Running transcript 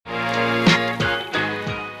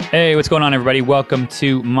Hey, what's going on, everybody? Welcome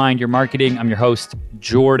to Mind Your Marketing. I'm your host,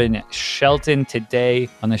 Jordan Shelton. Today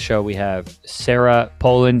on the show, we have Sara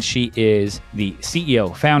Polon. She is the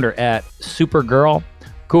CEO, founder at Soupergirl.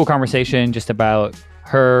 Cool conversation just about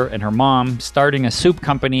her and her mom starting a soup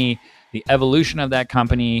company, the evolution of that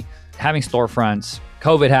company, having storefronts,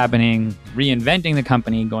 COVID happening, reinventing the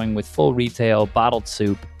company, going with full retail, bottled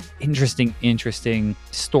soup. Interesting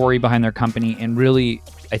story behind their company, and really,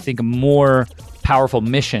 I think, a more powerful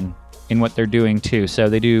mission in what they're doing too. So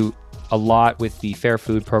they do a lot with the Fair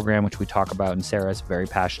Food program, which we talk about and Sara's very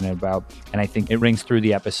passionate about. And I think it rings through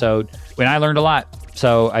the episode when I learned a lot.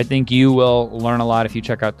 So I think you will learn a lot if you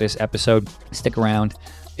check out this episode. Stick around.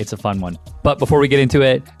 It's a fun one. But before we get into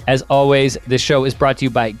it, as always, this show is brought to you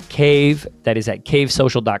by Cave. That is at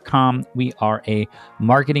cavesocial.com. We are a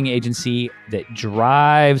marketing agency that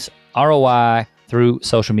drives ROI through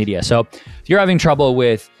social media. So if you're having trouble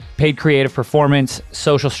with paid creative performance,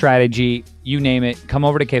 social strategy, you name it, come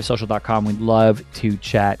over to cavesocial.com. We'd love to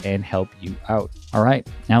chat and help you out. All right,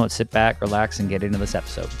 now let's sit back, relax, and get into this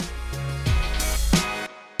episode.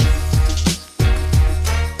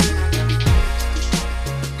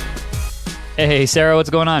 Hey, Sara, what's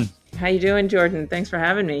going on? How you doing, Jordan? Thanks for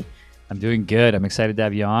having me. I'm doing good. I'm excited to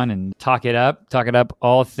have you on and talk it up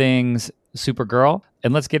all things Soupergirl.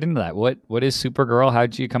 And let's get into that. What is Soupergirl? How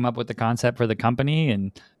did you come up with the concept for the company?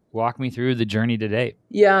 And walk me through the journey to date.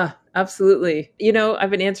 Yeah, absolutely. You know, I've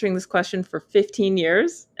been answering this question for 15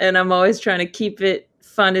 years, and I'm always trying to keep it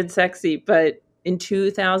fun and sexy. But in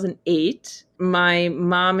 2008, my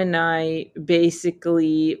mom and I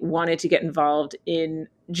basically wanted to get involved in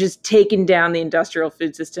just taking down the industrial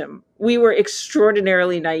food system. We were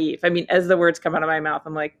extraordinarily naive. I mean, as the words come out of my mouth,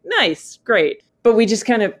 I'm like, nice, great. But we just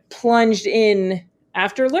kind of plunged in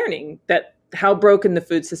after learning that how broken the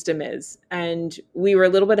food system is. And we were a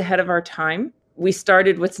little bit ahead of our time. We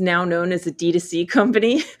started what's now known as a D2C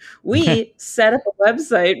company. We set up a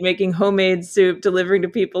website making homemade soup, delivering to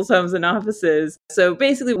people's homes and offices. So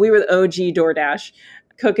basically, we were the OG DoorDash,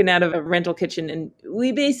 cooking out of a rental kitchen. And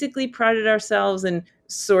we basically prided ourselves in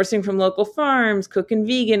sourcing from local farms, cooking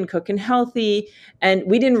vegan, cooking healthy. And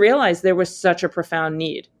we didn't realize there was such a profound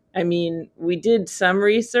need. I mean, we did some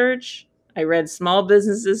research. I read Small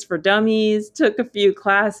Businesses for Dummies, took a few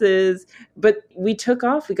classes, but we took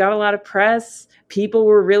off. We got a lot of press. People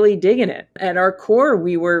were really digging it. At our core,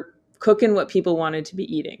 we were cooking what people wanted to be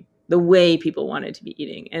eating, the way people wanted to be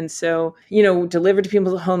eating. And so, you know, delivered to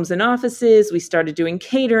people's homes and offices. We started doing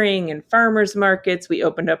catering and farmers markets. We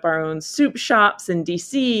opened up our own soup shops in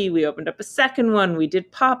DC. We opened up a second one. We did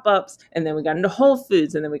pop-ups, and then we got into Whole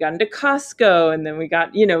Foods, and then we got into Costco, and then we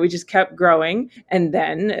got, you know, we just kept growing. And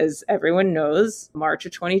then, as everyone knows, March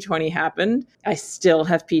of 2020 happened. I still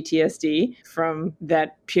have PTSD from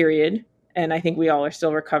that period. And I think we all are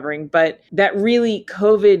still recovering. But that really,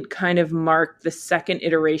 COVID kind of marked the second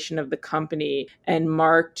iteration of the company and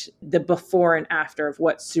marked the before and after of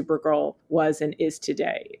what Soupergirl was and is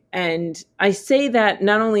today. And I say that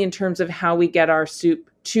not only in terms of how we get our soup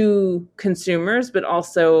to consumers, but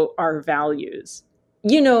also our values.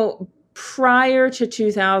 You know, prior to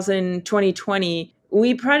 2020,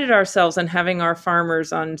 we prided ourselves on having our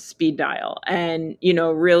farmers on speed dial and, you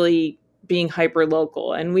know, really being hyper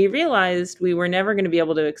local. And we realized we were never going to be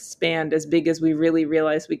able to expand as big as we really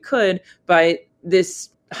realized we could by this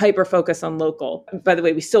hyper focus on local. By the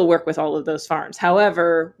way, we still work with all of those farms.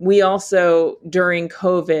 However, we also, during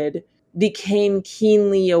COVID, became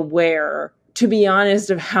keenly aware, to be honest,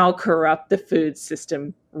 of how corrupt the food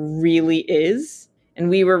system really is. And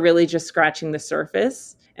we were really just scratching the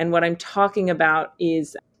surface. And what I'm talking about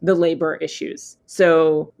is the labor issues.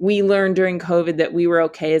 So we learned during COVID that we were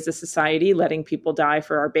okay as a society letting people die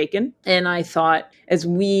for our bacon. And I thought, as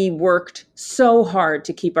we worked so hard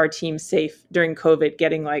to keep our team safe during COVID,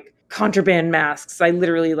 getting like contraband masks, I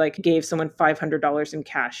literally like gave someone $500 in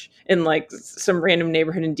cash in like some random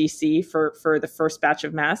neighborhood in DC for the first batch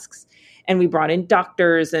of masks. And we brought in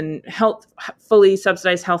doctors and fully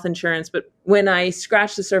subsidized health insurance. But when I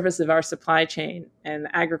scratched the surface of our supply chain and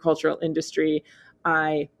the agricultural industry,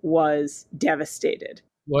 I was devastated.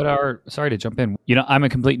 Sorry to jump in. You know, I'm a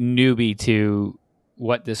complete newbie to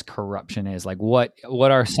what this corruption is. Like, what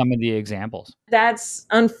are some of the examples? That's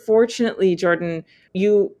unfortunately, Jordan,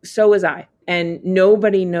 so was I. And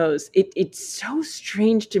nobody knows. It's so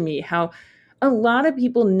strange to me how a lot of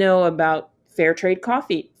people know about fair trade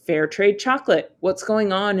coffee, fair trade chocolate, what's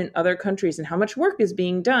going on in other countries and how much work is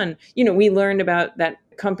being done. You know, we learned about that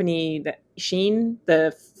company, that Shein,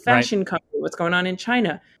 the fashion company, what's going on in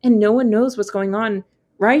China. And no one knows what's going on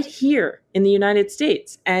right here in the United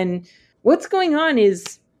States. And what's going on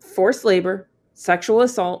is forced labor, sexual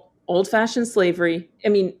assault, old-fashioned slavery. I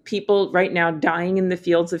mean, people right now dying in the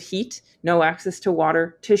fields of heat, no access to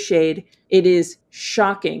water, to shade. It is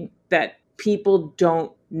shocking that people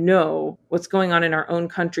don't know what's going on in our own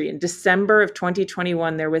country. In December of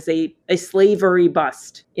 2021, there was a slavery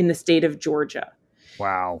bust in the state of Georgia.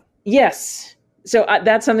 Wow. Yes. So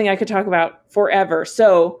that's something I could talk about forever.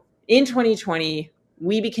 So in 2020,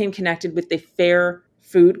 we became connected with the Fair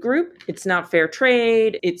Food Group. It's not fair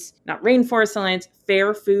trade. It's not Rainforest Alliance.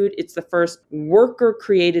 Fair Food. It's the first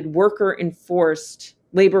worker-created, worker-enforced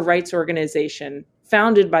labor rights organization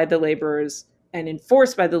founded by the laborers and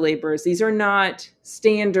enforced by the laborers. These are not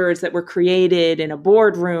standards that were created in a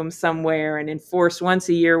boardroom somewhere and enforced once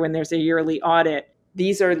a year when there's a yearly audit.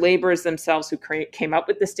 These are laborers themselves who came up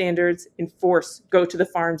with the standards, enforce, go to the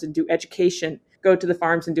farms and do education, go to the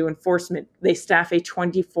farms and do enforcement. They staff a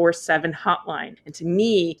 24/7 hotline. And to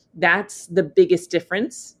me, that's the biggest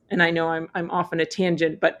difference. And I know I'm off on a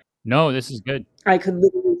tangent, but no, this is good. I could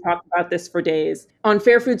literally talk about this for days. On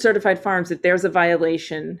Fair Food Certified farms, if there's a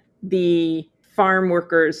violation, the farm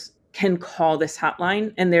workers can call this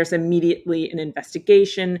hotline and there's immediately an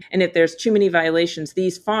investigation. And if there's too many violations,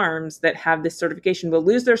 these farms that have this certification will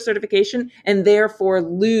lose their certification and therefore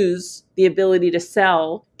lose the ability to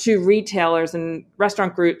sell to retailers and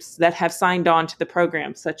restaurant groups that have signed on to the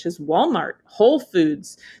program, such as Walmart, Whole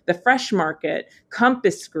Foods, the Fresh Market,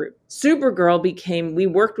 Compass Group. Soupergirl we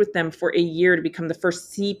worked with them for a year to become the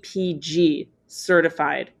first CPG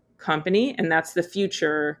certified company. And that's the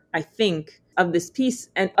future, I think, of this piece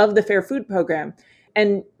and of the Fair Food Program.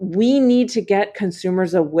 And we need to get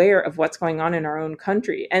consumers aware of what's going on in our own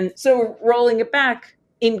country. And so rolling it back,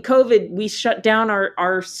 in COVID, we shut down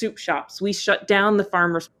our soup shops. We shut down the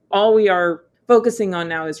farmers. All we are focusing on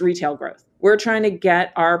now is retail growth. We're trying to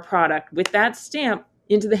get our product with that stamp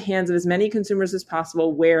into the hands of as many consumers as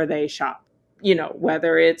possible where they shop. You know,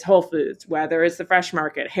 whether it's Whole Foods, whether it's the Fresh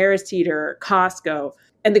Market, Harris Teeter, Costco.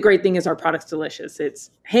 And the great thing is our product's delicious.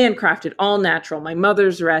 It's handcrafted, all natural, my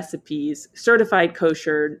mother's recipes, certified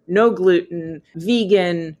kosher, no gluten,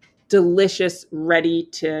 vegan, delicious, ready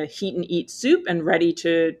to heat and eat soup and ready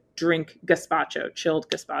to drink gazpacho, chilled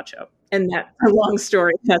gazpacho. And that's a long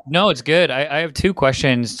story. No, it's good. I have two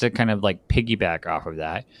questions to kind of like piggyback off of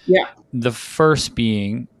that. Yeah. The first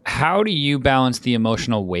being, how do you balance the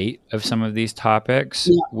emotional weight of some of these topics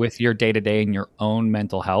with your day-to-day and your own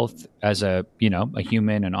mental health as a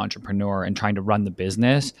human, an entrepreneur, and trying to run the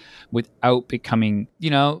business without becoming,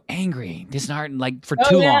 angry, disheartened, like for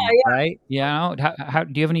too long, right? How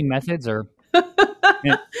do you have any methods or?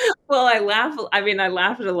 Yeah. Well, I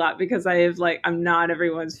laugh at a lot because I'm not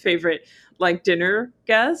everyone's favorite dinner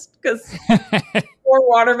guest because for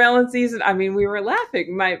watermelon season, we were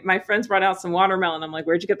laughing. My friends brought out some watermelon. I'm like,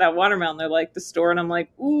 where'd you get that watermelon? They're like, the store. And I'm like,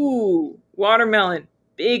 ooh, watermelon,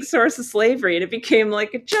 big source of slavery. And it became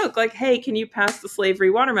like a joke, like, hey, can you pass the slavery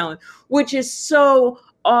watermelon? Which is so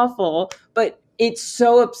awful, but it's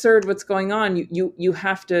so absurd what's going on. You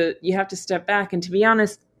have to step back. And to be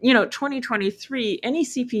honest, 2023, any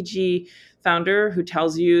CPG founder who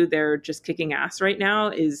tells you they're just kicking ass right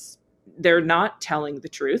now they're not telling the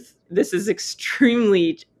truth. This is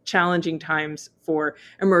extremely challenging times for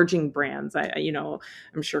emerging brands.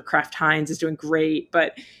 I'm sure Kraft Heinz is doing great,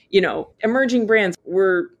 but emerging brands,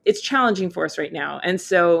 it's challenging for us right now. And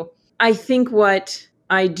so I think what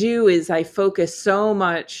I do is I focus so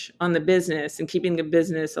much on the business and keeping the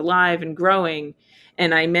business alive and growing.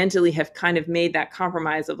 And I mentally have kind of made that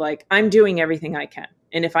compromise of I'm doing everything I can.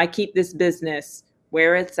 And if I keep this business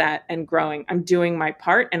where it's at and growing, I'm doing my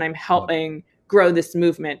part and I'm helping grow this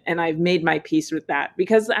movement. And I've made my peace with that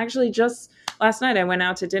because actually just last night I went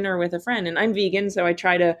out to dinner with a friend and I'm vegan. So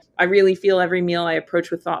I really feel every meal I approach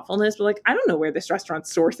with thoughtfulness, but I don't know where this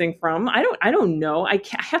restaurant's sourcing from. I don't know. I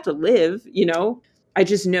have to live, I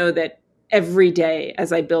just know that every day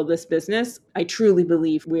as I build this business, I truly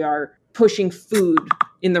believe we are pushing food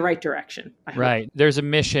in the right direction. Right. There's a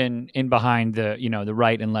mission in behind the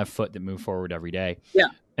right and left foot that move forward every day. Yeah.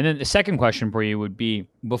 And then the second question for you would be,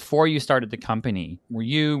 before you started the company, were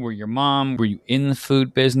your mom, were you in the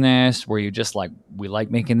food business? Were you just we like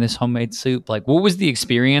making this homemade soup? What was the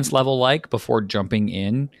experience level like before jumping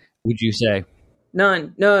in, would you say?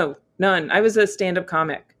 None. No, none. I was a stand-up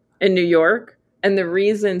comic in New York. And the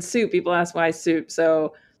reason people ask why soup.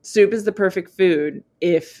 So soup is the perfect food.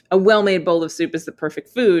 If a well-made bowl of soup is the perfect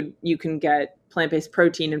food, you can get plant-based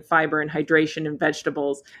protein and fiber and hydration and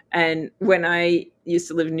vegetables. And when I used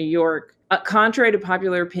to live in New York, contrary to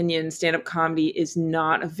popular opinion, stand-up comedy is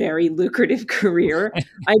not a very lucrative career.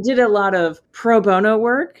 I did a lot of pro bono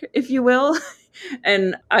work, if you will.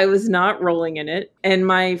 And I was not rolling in it. And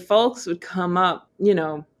my folks would come up,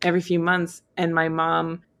 every few months, and my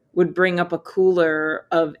mom would bring up a cooler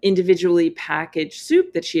of individually packaged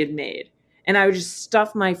soup that she had made. And I would just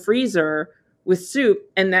stuff my freezer with soup.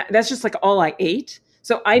 And that's just like all I ate.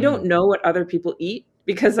 So I don't know what other people eat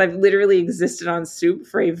because I've literally existed on soup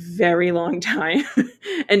for a very long time.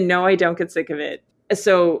 And no, I don't get sick of it.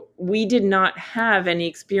 So we did not have any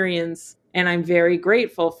experience. And I'm very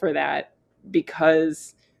grateful for that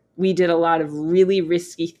because we did a lot of really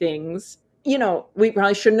risky things. We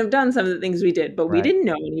probably shouldn't have done some of the things we did, but we didn't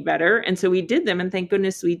know any better. And so we did them. And thank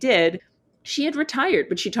goodness we did. She had retired,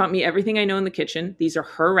 but she taught me everything I know in the kitchen. These are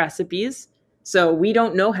her recipes. So we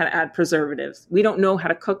don't know how to add preservatives. We don't know how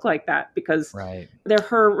to cook like that because they're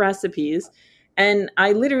her recipes. And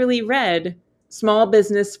I literally read Small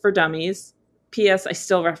Business for Dummies. P.S. I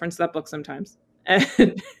still reference that book sometimes.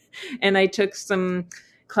 And I took some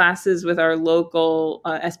classes with our local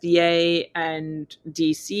SBA, and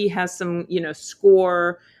DC has some,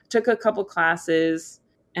 SCORE. Took a couple classes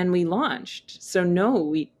and we launched. So no,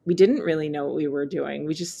 we didn't really know what we were doing.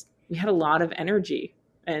 We had a lot of energy.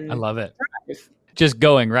 And I love it. Just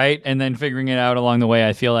going, right? And then figuring it out along the way.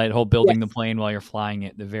 I feel like whole building the plane while you're flying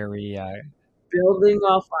it, the very... Building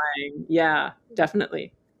while flying. Yeah,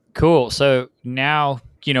 definitely. Cool. So now,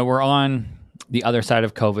 we're on the other side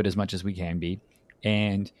of COVID as much as we can be.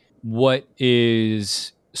 And what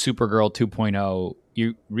is Soupergirl 2.0?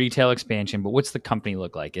 You retail expansion, but what's the company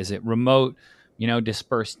look like? Is it remote,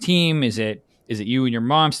 dispersed team? Is it you and your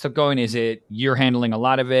mom still going? Is it you're handling a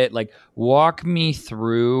lot of it? Like, walk me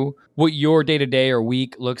through what your day-to-day or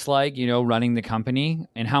week looks like, running the company,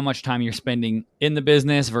 and how much time you're spending in the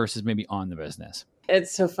business versus maybe on the business.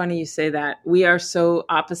 It's so funny you say that. We are so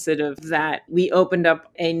opposite of that. We opened up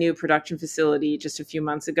a new production facility just a few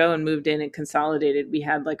months ago and moved in and consolidated. We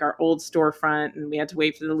had like our old storefront and we had to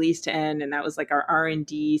wait for the lease to end. And that was like our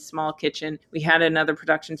R&D small kitchen. We had another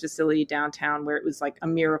production facility downtown where it was like a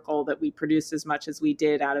miracle that we produced as much as we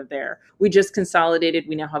did out of there. We just consolidated.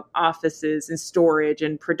 We now have offices and storage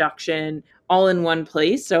and production all in one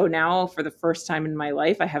place. So now for the first time in my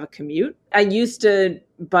life, I have a commute. I used to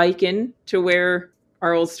bike in to where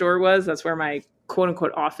our old store was. That's where my quote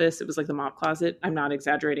unquote office, it was like the mop closet. I'm not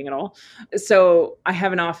exaggerating at all. So I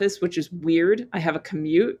have an office, which is weird. I have a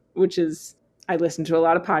commute, which is, I listen to a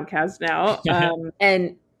lot of podcasts now.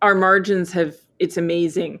 And our margins it's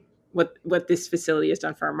amazing what this facility has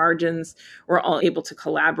done for our margins. We're all able to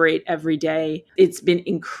collaborate every day. It's been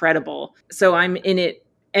incredible. So I'm in it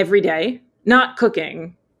every day, not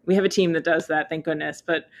cooking. We have a team that does that, thank goodness.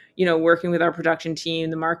 But, working with our production team,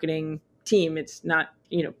 the marketing team, it's not,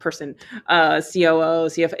 person, COO,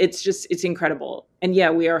 CFO, it's incredible. And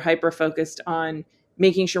yeah, we are hyper-focused on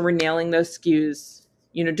making sure we're nailing those SKUs,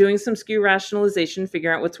 doing some SKU rationalization,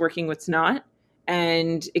 figuring out what's working, what's not,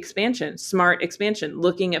 and expansion, smart expansion,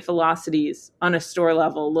 looking at velocities on a store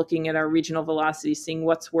level, looking at our regional velocities, seeing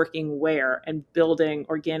what's working where and building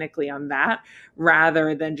organically on that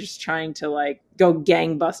rather than just trying to like go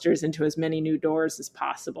gangbusters into as many new doors as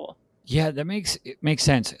possible. Yeah, it makes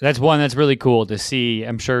sense. That's one that's really cool to see.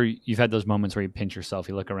 I'm sure you've had those moments where you pinch yourself,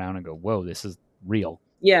 you look around and go, whoa, this is real.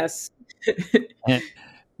 Yes.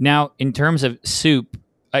 Now, in terms of soup,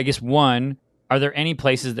 I guess one, are there any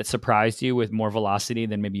places that surprised you with more velocity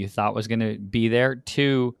than maybe you thought was going to be there?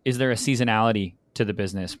 Two, is there a seasonality to the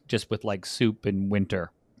business just with like soup in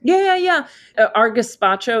winter? Yeah. Our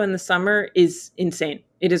gazpacho in the summer is insane.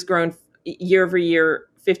 It has grown year over year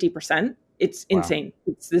 50%. It's insane.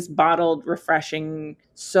 Wow. It's this bottled, refreshing,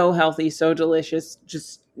 so healthy, so delicious,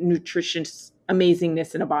 just nutritious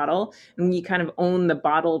amazingness in a bottle. And we kind of own the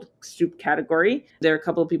bottled soup category. There are a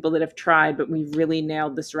couple of people that have tried, but we've really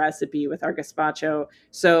nailed this recipe with our gazpacho.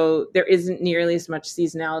 So there isn't nearly as much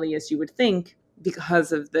seasonality as you would think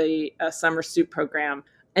because of the summer soup program.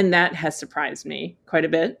 And that has surprised me quite a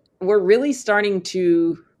bit. We're really starting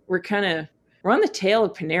to, we're on the tail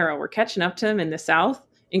of Panera. We're catching up to them in the South.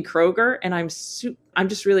 In Kroger, and I'm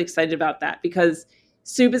just really excited about that because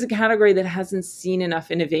soup is a category that hasn't seen enough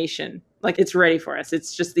innovation. Like it's ready for us.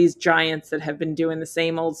 It's just these giants that have been doing the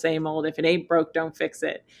same old. If it ain't broke, don't fix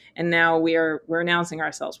it. And now we're announcing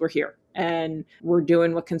ourselves. We're here and we're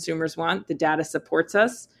doing what consumers want. The data supports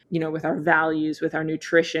us, with our values, with our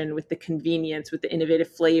nutrition, with the convenience, with the innovative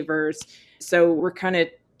flavors. So we're kind of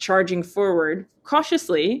charging forward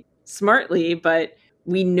cautiously, smartly, but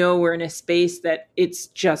we know we're in a space that it's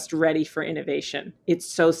just ready for innovation. It's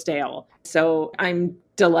so stale. So I'm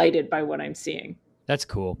delighted by what I'm seeing. That's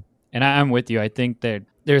cool. And I'm with you. I think that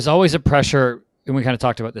there's always a pressure and we kind of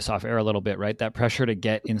talked about this off air a little bit, right? That pressure to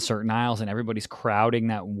get in certain aisles and everybody's crowding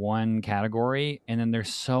that one category. And then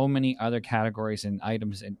there's so many other categories and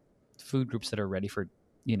items and food groups that are ready for,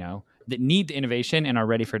 that need the innovation and are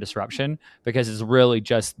ready for disruption, because it's really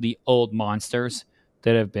just the old monsters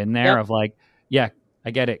that have been there of like, yeah, I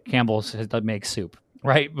get it. Campbell's makes soup,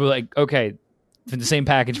 right? We're like, okay, for the same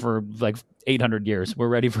package for like 800 years. We're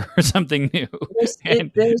ready for something new.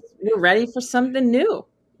 We're ready for something new.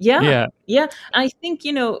 Yeah. I think,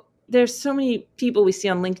 there's so many people we see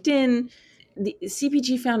on LinkedIn. The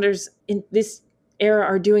CPG founders in this era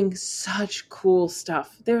are doing such cool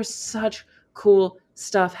stuff. There's such cool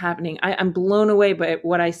stuff happening. I'm blown away by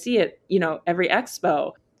what I see at, every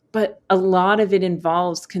expo. But a lot of it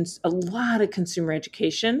involves a lot of consumer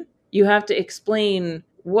education. You have to explain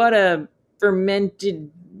what a fermented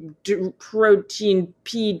protein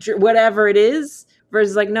pea, whatever it is,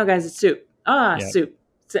 versus like, no, guys, it's soup. Soup.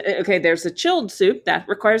 Okay, there's a chilled soup that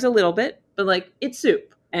requires a little bit, but like it's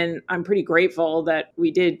soup. And I'm pretty grateful that we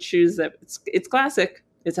did choose that. It's classic.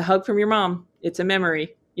 It's a hug from your mom. It's a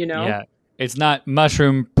memory, Yeah. It's not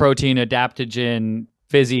mushroom protein adaptogen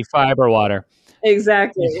fizzy fiber water.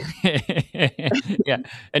 Exactly. Yeah.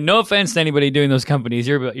 And no offense to anybody doing those companies.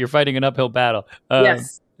 You're fighting an uphill battle.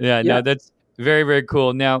 Yes. Yeah, no, that's very, very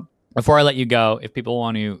cool. Now, before I let you go, if people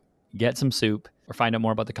want to get some soup or find out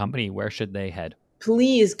more about the company, where should they head?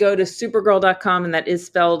 Please go to Soupergirl.com, and that is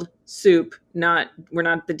spelled soup, we're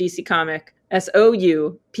not the DC comic.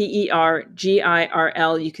 SOUPERGIRL.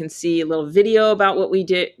 You can see a little video about what we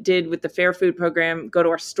did with the Fair Food program. Go to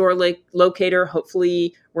our store locator.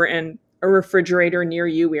 Hopefully we're in a refrigerator near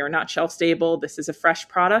you. We are not shelf stable. This is a fresh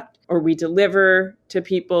product, or we deliver to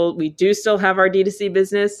people. We do still have our D2C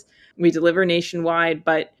business. We deliver nationwide,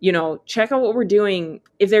 but check out what we're doing.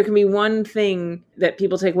 If there can be one thing that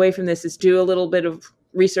people take away from this, is do a little bit of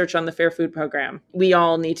research on the Fair Food program. We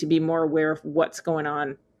all need to be more aware of what's going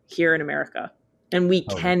on here in America, and we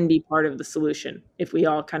can be part of the solution if we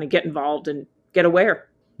all kind of get involved and get aware.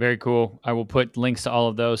 Very cool. I will put links to all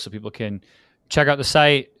of those so people can check out the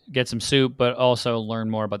site, get some soup, but also learn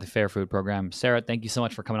more about the Fair Food program. Sara, thank you so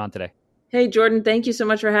much for coming on today. Hey, Jordan, thank you so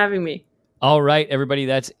much for having me. All right, everybody,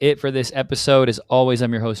 that's it for this episode. As always,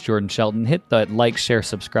 I'm your host, Jordan Shelton. Hit the like, share,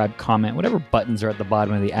 subscribe, comment, whatever buttons are at the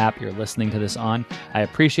bottom of the app you're listening to this on. I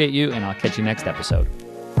appreciate you, and I'll catch you next episode.